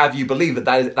rumors would have you believe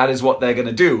that is what they're going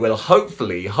to do. We'll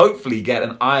hopefully get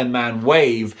an Iron Man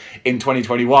wave in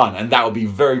 2021, and that will be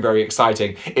very, very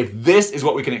exciting. If this is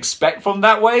what we can expect from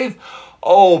that wave,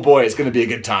 oh boy, it's going to be a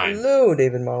good time. Hello,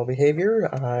 David Model Behavior.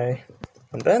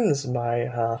 I'm Ben. This is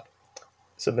my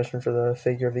submission for the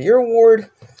Figure of the Year award.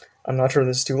 I'm not sure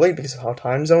this is too late because of how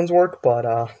time zones work,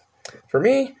 but for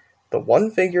me, the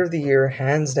one Figure of the Year,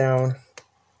 hands down,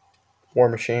 War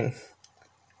Machine.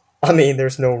 I mean,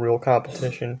 there's no real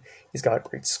competition. He's got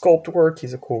great sculpt work,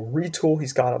 he's a cool retool,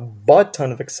 he's got a butt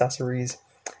ton of accessories,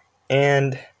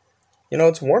 and, you know,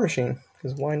 it's War Machine,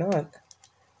 because why not?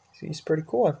 He's pretty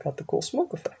cool. I've got the cool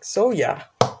smoke effects. So yeah.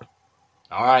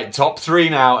 All right, top three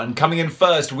now, and coming in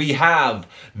first, we have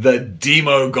the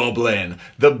Demo Goblin,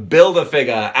 the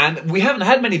Build-A-Figure, and we haven't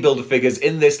had many Build-A-Figures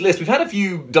in this list. We've had a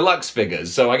few deluxe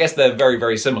figures, so I guess they're very,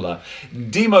 very similar.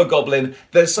 Demo Goblin,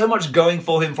 there's so much going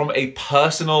for him from a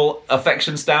personal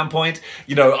affection standpoint.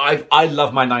 You know, I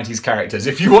love my 90s characters.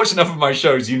 If you watch enough of my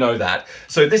shows, you know that.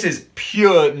 So this is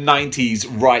pure 90s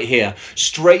right here,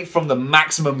 straight from the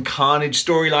Maximum Carnage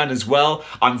storyline as well.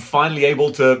 I'm finally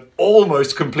able to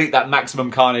almost complete that Maximum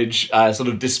Carnage sort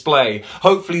of display.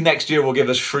 Hopefully next year will give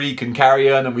us Shriek and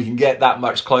Carrion and we can get that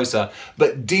much closer.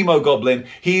 But Demo Goblin,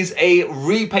 he's a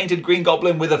repainted Green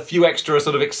Goblin with a few extra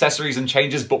sort of accessories and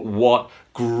changes, but what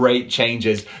great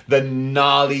changes. The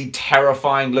gnarly,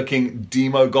 terrifying looking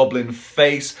Demo Goblin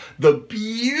face, the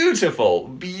beautiful,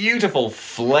 beautiful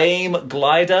flame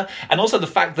glider, and also the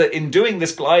fact that in doing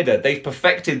this glider, they've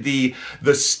perfected the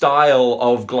style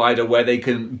of glider where they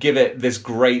can give it this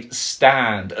great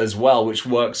stand as well, which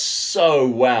works so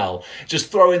well.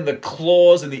 Just throw in the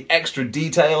claws and the extra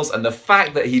details and the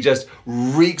fact that he just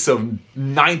reeks of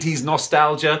 90s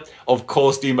nostalgia. Of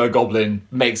course, Demo Goblin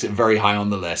makes it very high on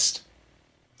the list.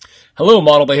 Hello,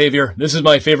 Model Behavior. This is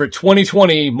my favorite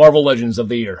 2020 Marvel Legends of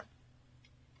the year.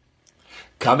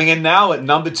 Coming in now at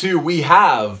number 2, we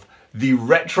have the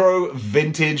Retro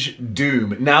Vintage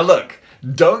Doom. Now look,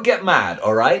 don't get mad,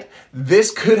 all right? This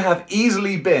could have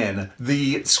easily been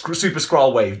the Super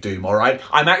Skrull Wave Doom, all right?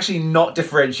 I'm actually not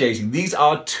differentiating. These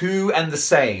are two and the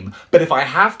same, but if I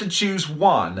have to choose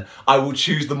one, I will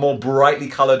choose the more brightly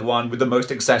colored one with the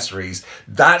most accessories.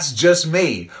 That's just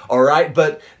me, all right?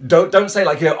 But don't say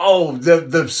like, you know, oh,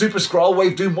 the Super Skrull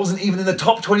Wave Doom wasn't even in the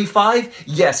top 25?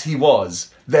 Yes, he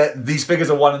was. These figures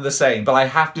are one and the same, but I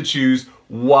have to choose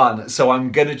one, so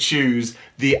I'm gonna choose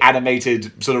the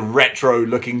animated sort of retro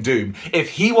looking Doom. If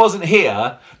he wasn't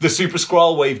here, the Super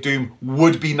Skrull Wave Doom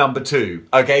would be number 2.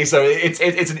 Okay, so it's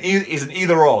an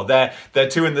either or. They're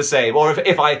two in the same. Or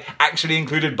if I actually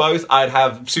included both, I'd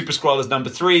have Super Skrull as number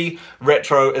 3,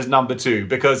 retro as number 2.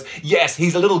 Because yes,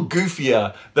 he's a little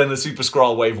goofier than the Super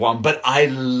Skrull Wave one, but I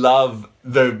love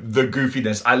the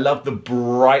goofiness. I love the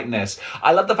brightness.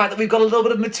 I love the fact that we've got a little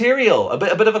bit of material, a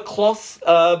bit of a cloth,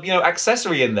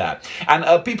 accessory in there.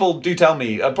 And people do tell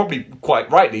me, probably quite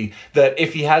rightly, that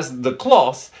if he has the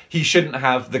cloth, he shouldn't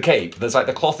have the cape. There's like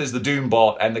the cloth is the Doom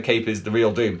bot and the cape is the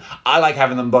real Doom. I like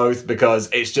having them both because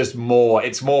it's just more.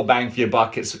 It's more bang for your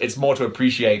buck. It's more to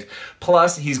appreciate.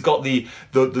 Plus, he's got the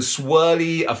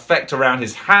swirly effect around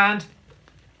his hand.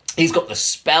 He's got the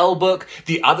spell book,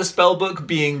 the other spell book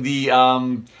being the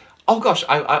oh gosh,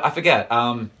 I forget.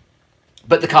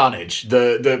 But the Carnage,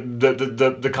 the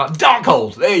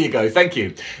Darkhold. There you go. Thank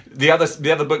you. The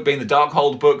other book being the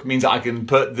Darkhold book means that I can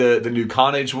put the new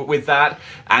Carnage with that,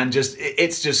 and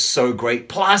it's just so great.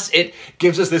 Plus, it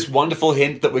gives us this wonderful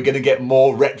hint that we're going to get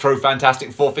more retro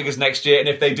Fantastic Four figures next year, and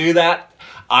if they do that,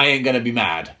 I ain't going to be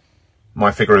mad.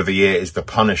 My figure of the year is the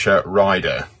Punisher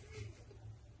Rider.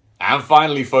 And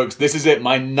finally, folks, this is it.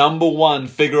 My #1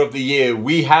 figure of the year.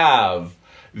 We have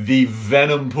the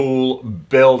Venompool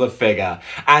Build-A-Figure.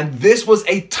 And this was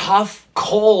a tough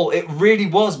call. It really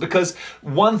was, because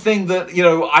one thing that,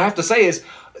 I have to say is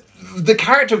the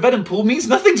character Venompool means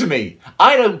nothing to me.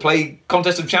 I don't play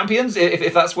Contest of Champions,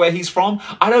 if that's where he's from.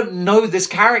 I don't know this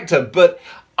character, but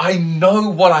I know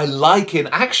what I like in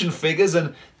action figures,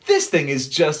 and this thing is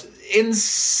just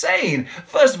insane.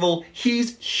 First of all,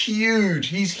 he's huge.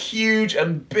 He's huge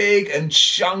and big and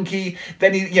chunky.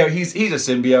 Then he's a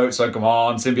symbiote, so come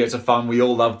on, symbiotes are fun. We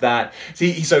all love that.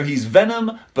 So he's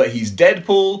Venom, but he's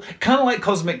Deadpool. Kind of like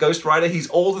Cosmic Ghost Rider. He's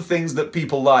all the things that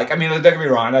people like. I mean, don't get me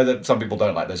wrong, I know that some people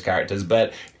don't like those characters,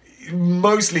 but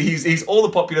mostly he's all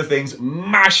the popular things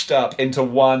mashed up into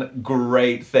one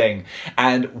great thing.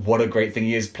 And what a great thing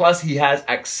he is. Plus, he has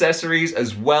accessories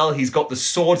as well. He's got the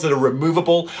swords that are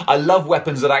removable. I love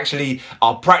weapons that actually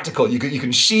are practical. You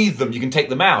can sheathe them, you can take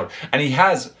them out. And he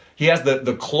has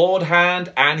the clawed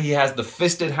hand, and he has the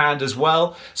fisted hand as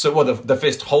well. So, well, the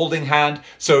fist holding hand.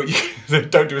 So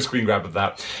don't do a screen grab of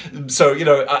that. So,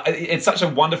 it's such a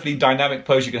wonderfully dynamic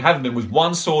pose you can have him in, with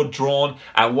one sword drawn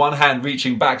and one hand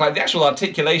reaching back. Like, the actual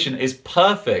articulation is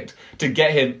perfect to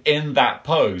get him in that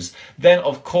pose. Then,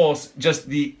 of course, just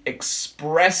the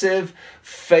expressive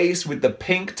face with the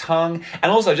pink tongue,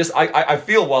 and also just I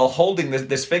feel while holding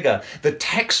this figure,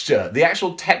 the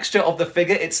actual texture of the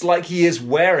figure, it's like he is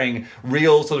wearing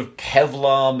real sort of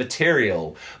Kevlar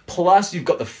material. Plus, you've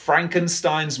got the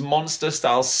Frankenstein's monster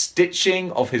style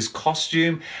stitching of his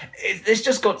costume. It's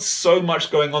just got so much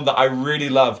going on that I really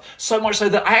love, so much so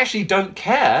that I actually don't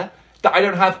care that I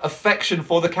don't have affection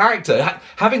for the character.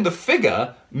 Having the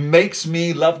figure makes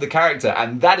me love the character,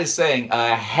 and that is saying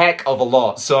a heck of a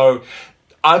lot. So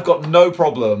I've got no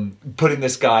problem putting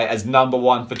this guy as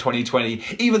 #1 for 2020,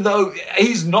 even though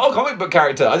he's not a comic book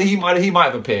character. I think he might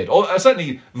have appeared, or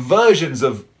certainly versions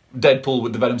of Deadpool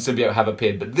with the Venom symbiote have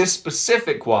appeared, but this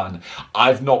specific one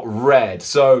I've not read.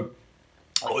 So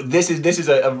this is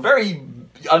a very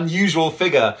unusual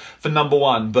figure for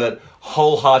 #1, but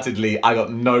wholeheartedly, I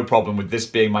got no problem with this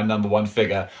being my #1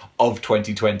 figure of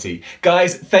 2020.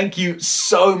 Guys, thank you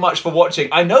so much for watching.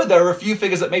 I know there are a few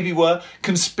figures that maybe were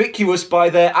conspicuous by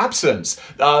their absence.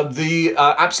 The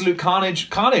Absolute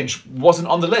Carnage wasn't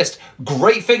on the list.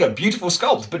 Great figure, beautiful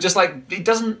sculpt, but just like, it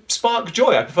doesn't spark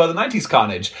joy. I prefer the 90s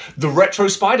Carnage. The Retro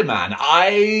Spider-Man,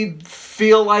 I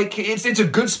feel like it's a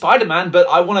good Spider-Man, but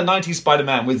I want a 90s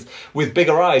Spider-Man with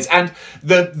bigger eyes. And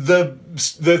the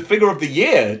figure of the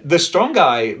year, the Strong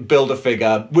Guy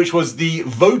Build-A-Figure, which was the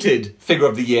voted figure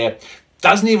of the year,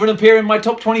 doesn't even appear in my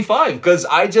top 25 because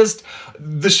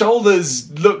the shoulders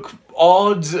look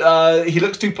odd. He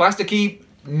looks too plasticky.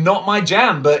 Not my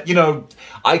jam, but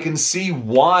I can see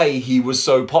why he was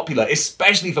so popular,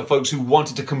 especially for folks who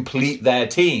wanted to complete their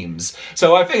teams.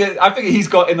 So I figure he's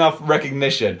got enough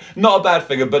recognition. Not a bad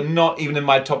figure, but not even in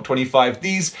my top 25.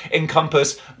 These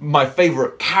encompass my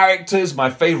favorite characters, my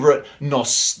favorite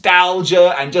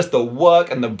nostalgia, and just the work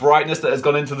and the brightness that has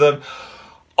gone into them.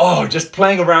 Oh, just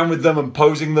playing around with them and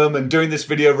posing them and doing this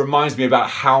video reminds me about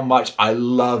how much I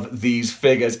love these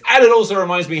figures. And it also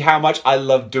reminds me how much I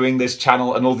love doing this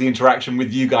channel and all the interaction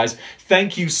with you guys.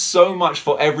 Thank you so much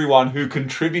for everyone who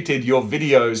contributed your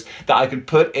videos that I could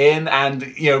put in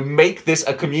and, make this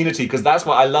a community, because that's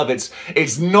what I love.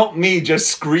 It's not me just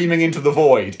screaming into the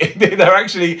void.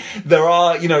 There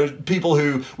are, people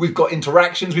who, we've got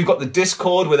interactions. We've got the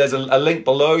Discord where there's a link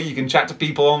below. You can chat to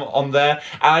people on there.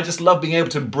 And I just love being able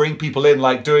to bring people in,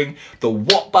 like doing the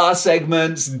What Bar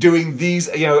segments, doing these,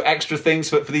 extra things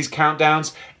for these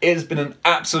countdowns. It has been an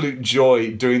absolute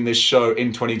joy doing this show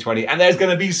in 2020, and there's going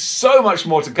to be so much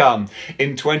more to come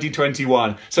in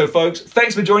 2021. So folks,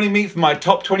 thanks for joining me for my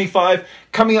top 25.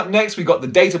 Coming up next, we've got the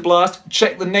Data Blast.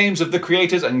 Check the names of the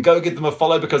creators and go give them a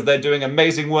follow because they're doing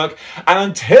amazing work. And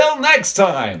until next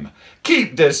time,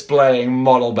 keep displaying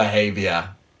model behavior.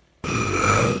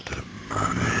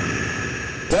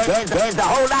 There's a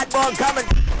whole lot more coming.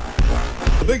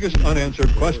 The biggest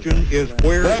unanswered question is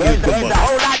where is the money? There's a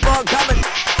whole lot more coming.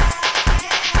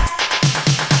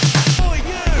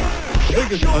 The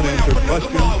biggest unanswered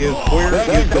question is where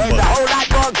is the money? There's a whole lot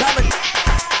more coming.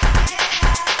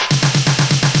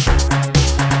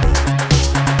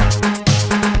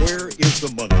 Where is the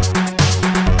money?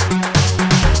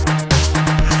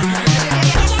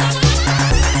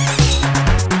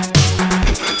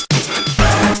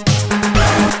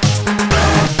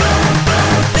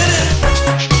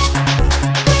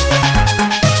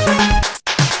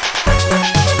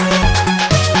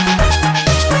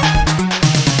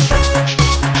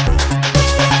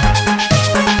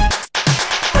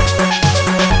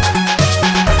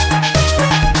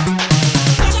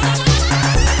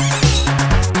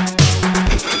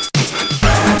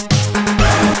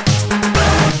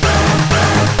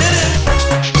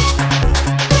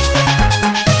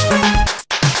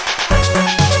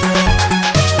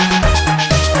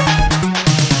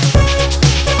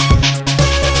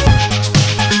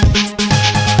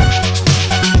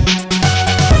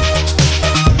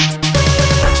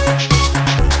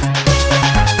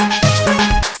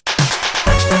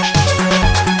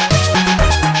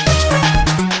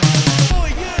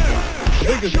 The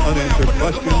biggest unanswered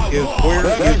question is where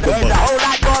is the money? There's a whole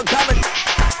lot more coming.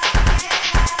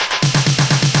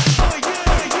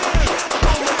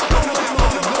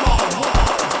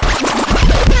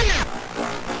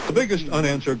 The biggest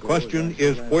unanswered question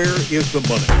is where is the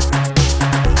money?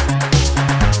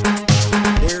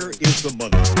 Where is the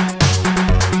money?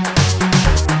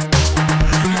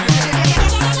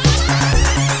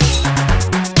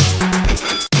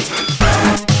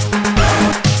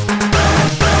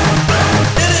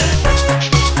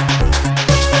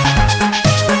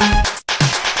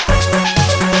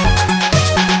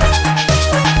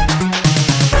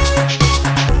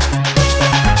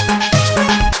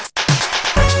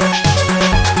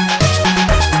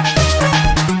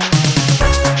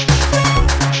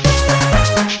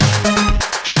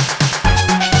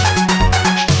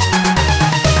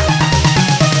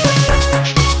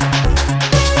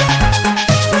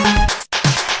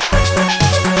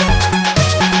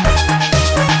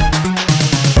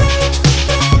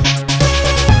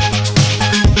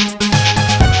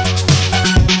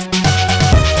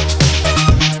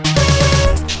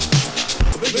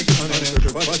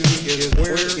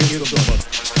 Where is the money?